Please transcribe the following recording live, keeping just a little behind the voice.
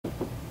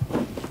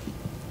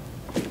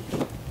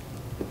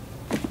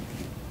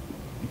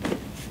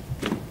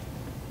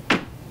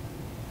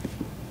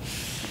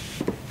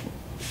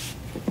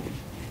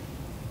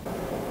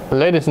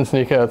Ladies and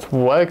sneakers,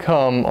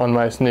 welcome on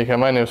my sneaker.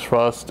 My name is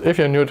Frost. If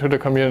you're new to the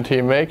community,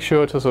 make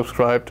sure to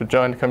subscribe to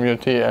join the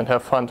community and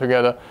have fun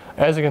together.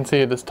 As you can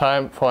see, it is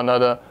time for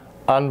another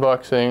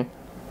unboxing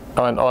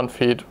and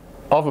on-feed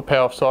of a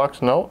pair of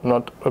socks. No,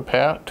 not a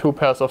pair, 2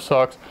 pairs of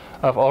socks.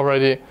 I've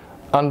already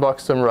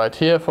unboxed them right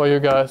here for you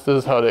guys. This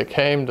is how they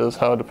came, this is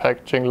how the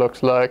packaging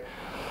looks like.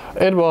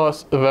 It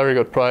was a very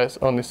good price,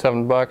 only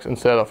 $7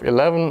 instead of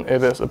 11.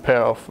 It is a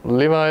pair of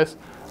Levi's.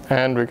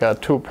 And we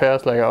got 2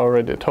 pairs, like I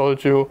already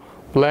told you,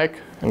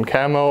 black and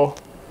camo.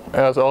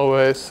 As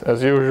always,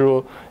 as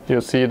usual, you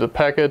see the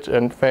package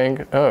and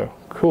think, oh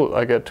cool,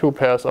 I get 2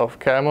 pairs of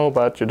camo,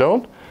 but you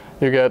don't.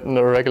 You get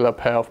a regular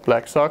pair of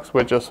black socks,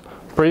 which is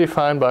pretty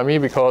fine by me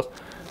because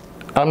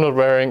I'm not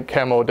wearing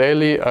camo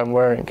daily, I'm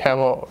wearing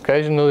camo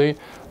occasionally,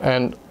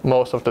 and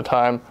most of the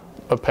time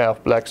a pair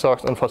of black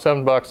socks, and for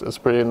 $7 is a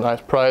pretty nice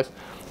price.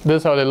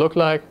 This is how they look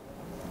like.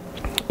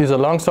 These are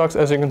long socks,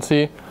 as you can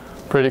see.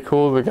 Pretty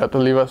cool. We got the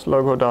Levi's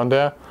logo down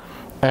there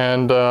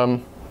and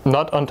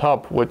not on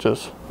top, which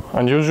is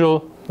unusual.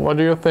 What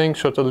do you think?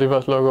 Should the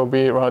Levi's logo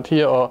be right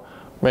here or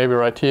maybe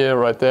right here,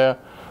 right there?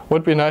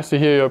 Would be nice to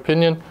hear your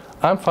opinion.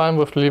 I'm fine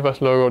with the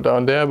Levi's logo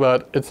down there,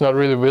 but it's not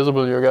really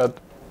visible. You got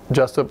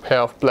just a pair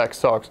of black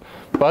socks,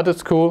 but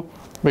it's cool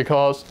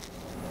because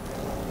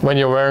when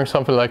you're wearing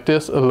something like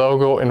this, a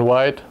logo in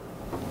white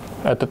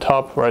at the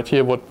top right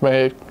here would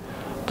make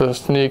the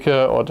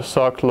sneaker or the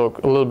sock look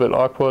a little bit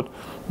awkward,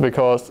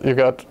 because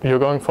you're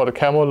going for the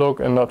camo look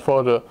and not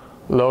for the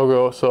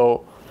logo.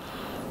 So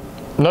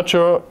not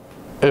sure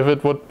if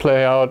it would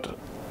play out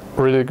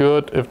really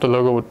good if the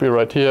logo would be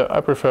right here.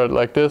 I prefer it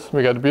like this.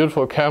 We got a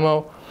beautiful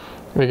camo,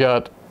 we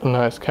got a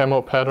nice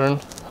camo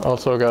pattern,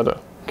 also got a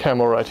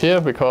camo right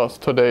here because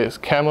today is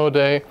camo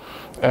day,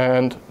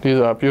 and these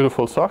are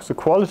beautiful socks. The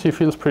quality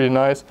feels pretty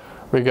nice.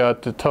 We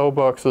got the toe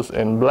boxes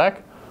in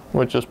black,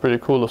 which is pretty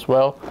cool as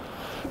well.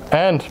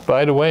 And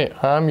by the way,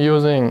 I'm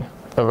using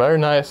a very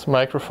nice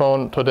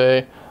microphone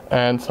today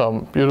and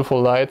some beautiful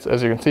lights.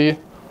 As you can see,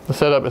 the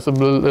setup is a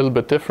little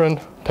bit different.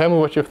 Tell me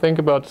what you think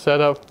about the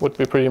setup. Would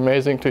be pretty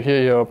amazing to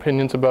hear your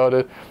opinions about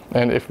it,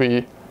 and if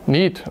we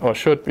need or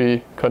should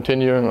be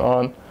continuing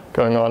on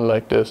going on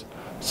like this.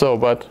 So,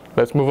 but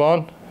let's move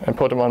on and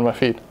put them on my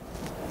feet.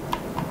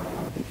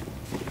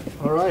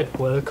 Alright,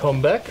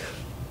 welcome back.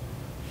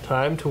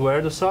 Time to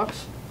wear the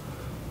socks.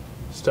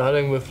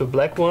 Starting with the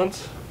black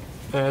ones,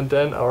 and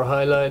then our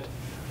highlight,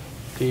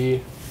 the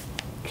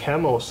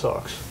camo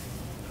socks.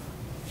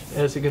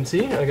 As you can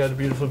see, I got a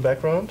beautiful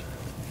background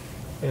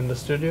in the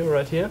studio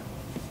right here.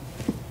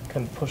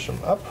 Can push them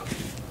up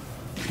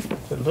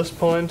to this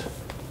point.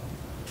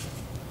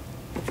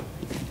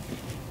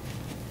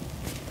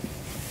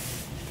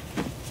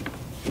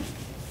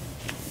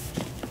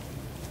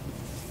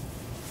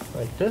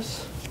 Like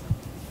this.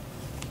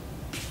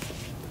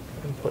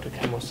 And put the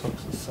camo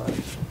socks aside.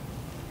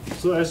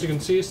 So as you can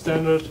see,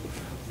 standard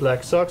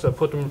black socks. I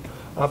put them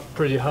up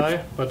pretty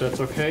high, but that's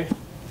okay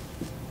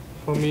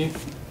for me.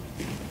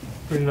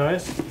 Pretty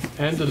nice.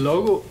 And the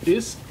logo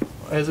is,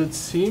 as it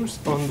seems,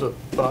 on the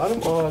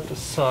bottom or at the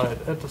side?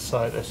 At the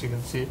side, as you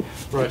can see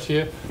right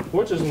here,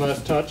 which is a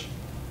nice touch.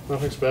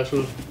 Nothing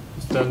special,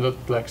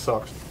 standard black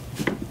socks.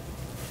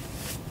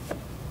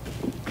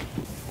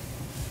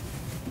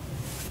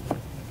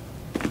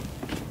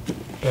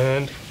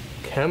 And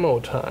camo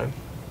time.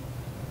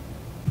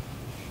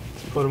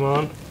 Let's put them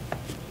on.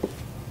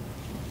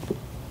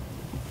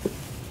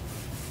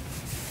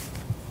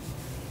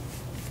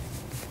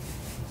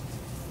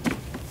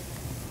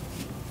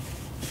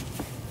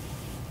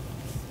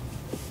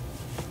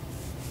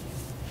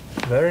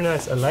 Very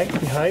nice. I like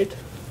the height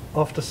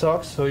of the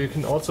socks, so you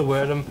can also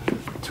wear them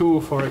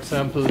to, for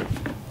example,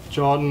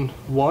 Jordan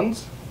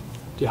 1s,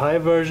 the high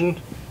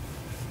version,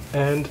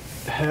 and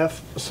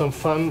have some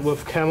fun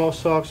with camo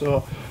socks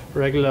or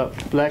regular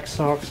black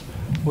socks,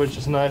 which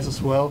is nice as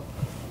well.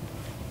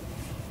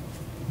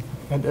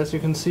 And as you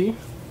can see,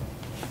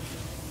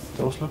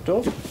 those look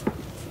dope.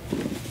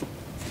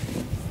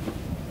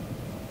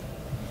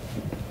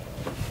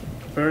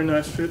 Very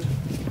nice fit,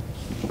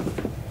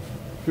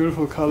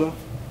 beautiful color.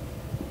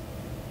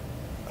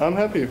 I'm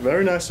happy.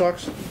 Very nice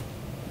socks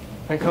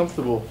and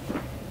comfortable.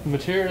 The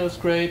material is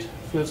great,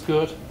 feels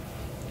good,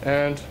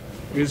 and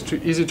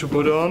easy to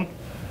put on.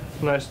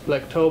 Nice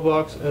black toe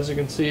box, as you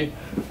can see,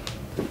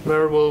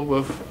 wearable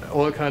with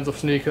all kinds of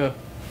sneaker.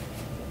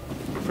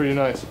 Pretty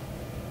nice.